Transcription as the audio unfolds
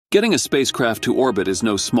Getting a spacecraft to orbit is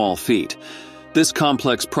no small feat. This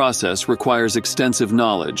complex process requires extensive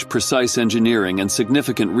knowledge, precise engineering, and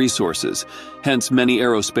significant resources. Hence, many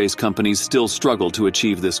aerospace companies still struggle to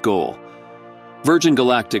achieve this goal. Virgin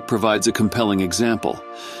Galactic provides a compelling example.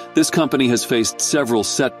 This company has faced several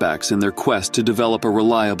setbacks in their quest to develop a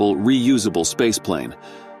reliable, reusable spaceplane.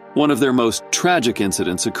 One of their most tragic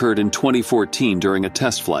incidents occurred in 2014 during a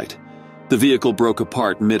test flight. The vehicle broke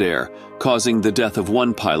apart mid-air, causing the death of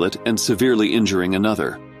one pilot and severely injuring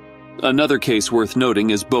another. Another case worth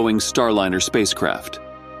noting is Boeing's Starliner spacecraft.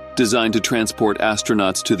 Designed to transport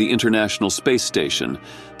astronauts to the International Space Station,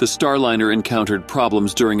 the Starliner encountered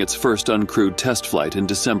problems during its first uncrewed test flight in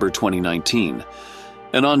December 2019.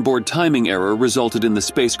 An onboard timing error resulted in the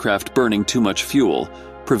spacecraft burning too much fuel,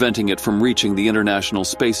 preventing it from reaching the International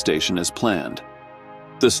Space Station as planned.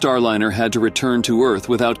 The Starliner had to return to Earth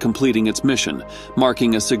without completing its mission,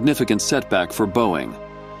 marking a significant setback for Boeing.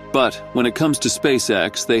 But when it comes to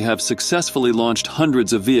SpaceX, they have successfully launched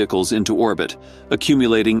hundreds of vehicles into orbit,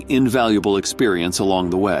 accumulating invaluable experience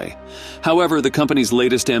along the way. However, the company's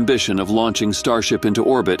latest ambition of launching Starship into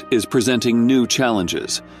orbit is presenting new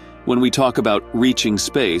challenges. When we talk about reaching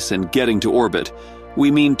space and getting to orbit,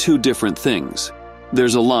 we mean two different things.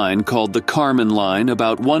 There's a line called the Kármán line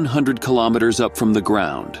about 100 kilometers up from the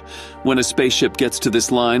ground. When a spaceship gets to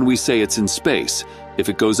this line, we say it's in space. If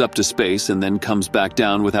it goes up to space and then comes back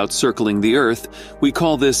down without circling the Earth, we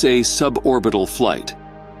call this a suborbital flight.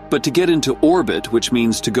 But to get into orbit, which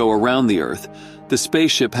means to go around the Earth, the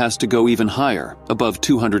spaceship has to go even higher, above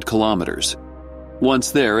 200 kilometers.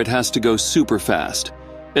 Once there, it has to go super fast,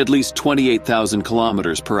 at least 28,000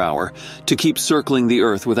 kilometers per hour, to keep circling the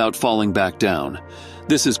Earth without falling back down.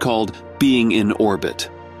 This is called being in orbit.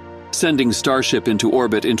 Sending Starship into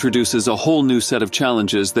orbit introduces a whole new set of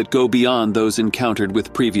challenges that go beyond those encountered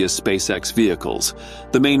with previous SpaceX vehicles.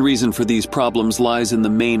 The main reason for these problems lies in the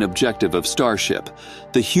main objective of Starship,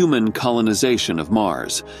 the human colonization of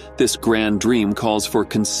Mars. This grand dream calls for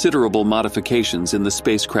considerable modifications in the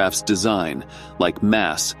spacecraft's design, like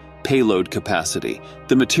mass, payload capacity,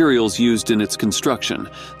 the materials used in its construction,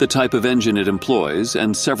 the type of engine it employs,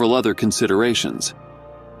 and several other considerations.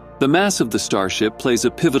 The mass of the Starship plays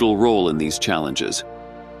a pivotal role in these challenges.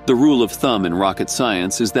 The rule of thumb in rocket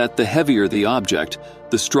science is that the heavier the object,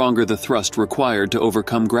 the stronger the thrust required to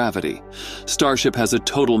overcome gravity. Starship has a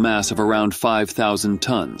total mass of around 5,000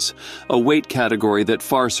 tons, a weight category that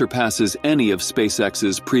far surpasses any of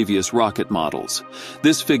SpaceX's previous rocket models.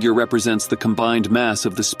 This figure represents the combined mass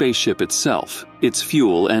of the spaceship itself, its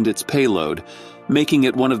fuel, and its payload, making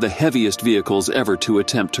it one of the heaviest vehicles ever to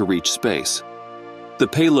attempt to reach space. The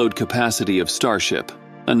payload capacity of Starship,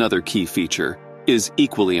 another key feature, is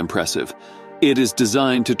equally impressive. It is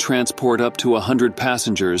designed to transport up to 100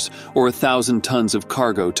 passengers or 1,000 tons of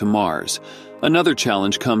cargo to Mars. Another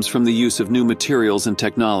challenge comes from the use of new materials and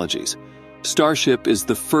technologies. Starship is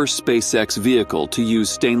the first SpaceX vehicle to use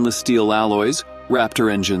stainless steel alloys,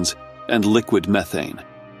 Raptor engines, and liquid methane.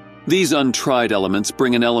 These untried elements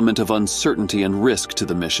bring an element of uncertainty and risk to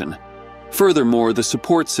the mission. Furthermore, the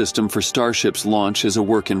support system for Starship's launch is a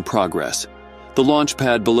work in progress. The launch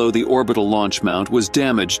pad below the orbital launch mount was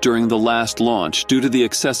damaged during the last launch due to the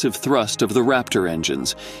excessive thrust of the Raptor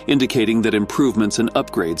engines, indicating that improvements and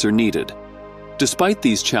upgrades are needed. Despite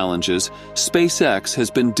these challenges, SpaceX has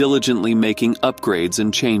been diligently making upgrades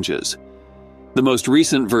and changes. The most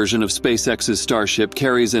recent version of SpaceX's Starship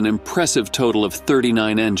carries an impressive total of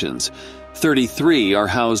 39 engines. 33 are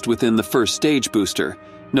housed within the first stage booster,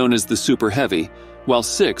 known as the Super Heavy, while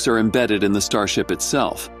 6 are embedded in the Starship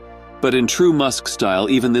itself. But in true Musk style,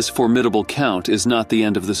 even this formidable count is not the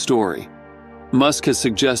end of the story. Musk has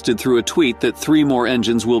suggested through a tweet that 3 more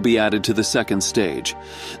engines will be added to the second stage.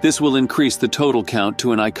 This will increase the total count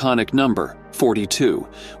to an iconic number, 42,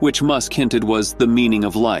 which Musk hinted was the meaning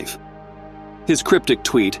of life. His cryptic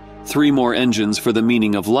tweet, 3 more engines for the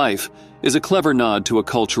meaning of life, is a clever nod to a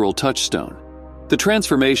cultural touchstone. The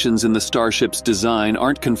transformations in the Starship's design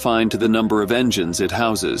aren't confined to the number of engines it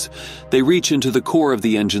houses. They reach into the core of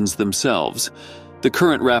the engines themselves. The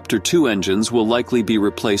current Raptor 2 engines will likely be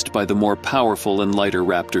replaced by the more powerful and lighter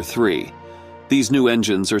Raptor 3. These new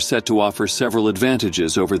engines are set to offer several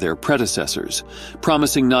advantages over their predecessors,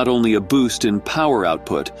 promising not only a boost in power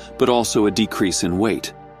output, but also a decrease in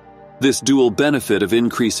weight. This dual benefit of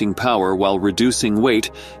increasing power while reducing weight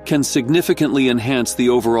can significantly enhance the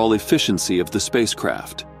overall efficiency of the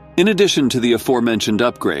spacecraft. In addition to the aforementioned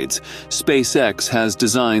upgrades, SpaceX has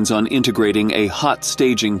designs on integrating a hot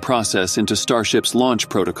staging process into Starship's launch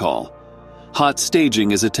protocol. Hot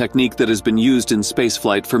staging is a technique that has been used in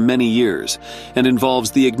spaceflight for many years and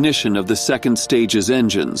involves the ignition of the second stage's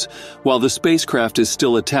engines, while the spacecraft is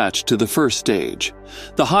still attached to the first stage.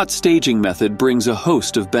 The hot staging method brings a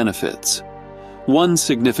host of benefits. One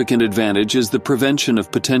significant advantage is the prevention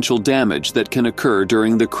of potential damage that can occur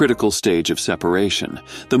during the critical stage of separation.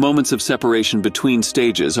 The moments of separation between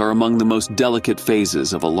stages are among the most delicate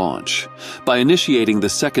phases of a launch. By initiating the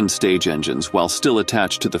second stage engines while still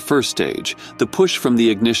attached to the first stage, the push from the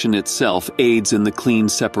ignition itself aids in the clean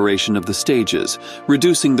separation of the stages,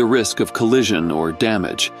 reducing the risk of collision or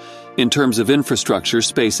damage. In terms of infrastructure,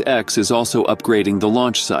 SpaceX is also upgrading the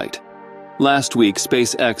launch site. Last week,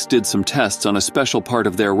 SpaceX did some tests on a special part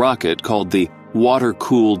of their rocket called the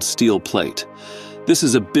water-cooled steel plate. This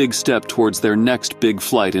is a big step towards their next big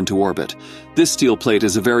flight into orbit. This steel plate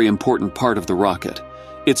is a very important part of the rocket.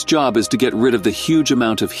 Its job is to get rid of the huge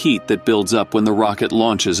amount of heat that builds up when the rocket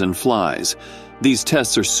launches and flies. These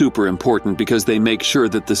tests are super important because they make sure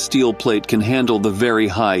that the steel plate can handle the very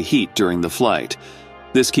high heat during the flight.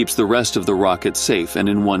 This keeps the rest of the rocket safe and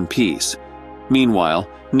in one piece. Meanwhile,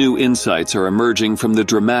 new insights are emerging from the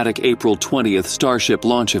dramatic April 20th Starship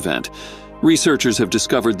launch event. Researchers have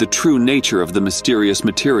discovered the true nature of the mysterious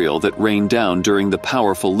material that rained down during the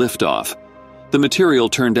powerful liftoff. The material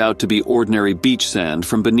turned out to be ordinary beach sand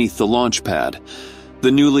from beneath the launch pad.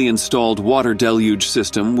 The newly installed water deluge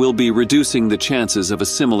system will be reducing the chances of a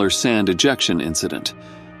similar sand ejection incident.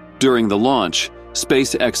 During the launch,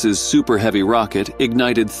 SpaceX's Super Heavy rocket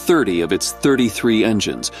ignited 30 of its 33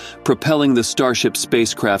 engines, propelling the Starship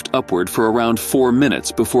spacecraft upward for around 4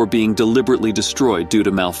 minutes before being deliberately destroyed due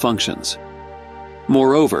to malfunctions.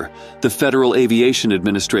 Moreover, the Federal Aviation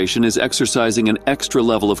Administration is exercising an extra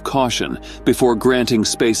level of caution before granting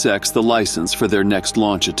SpaceX the license for their next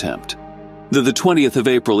launch attempt. The 20th of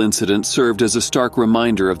April incident served as a stark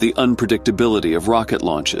reminder of the unpredictability of rocket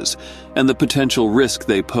launches and the potential risk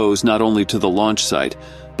they pose not only to the launch site,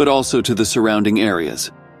 but also to the surrounding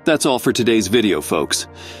areas. That's all for today's video, folks.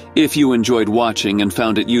 If you enjoyed watching and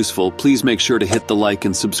found it useful, please make sure to hit the like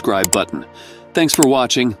and subscribe button. Thanks for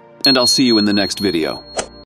watching, and I'll see you in the next video.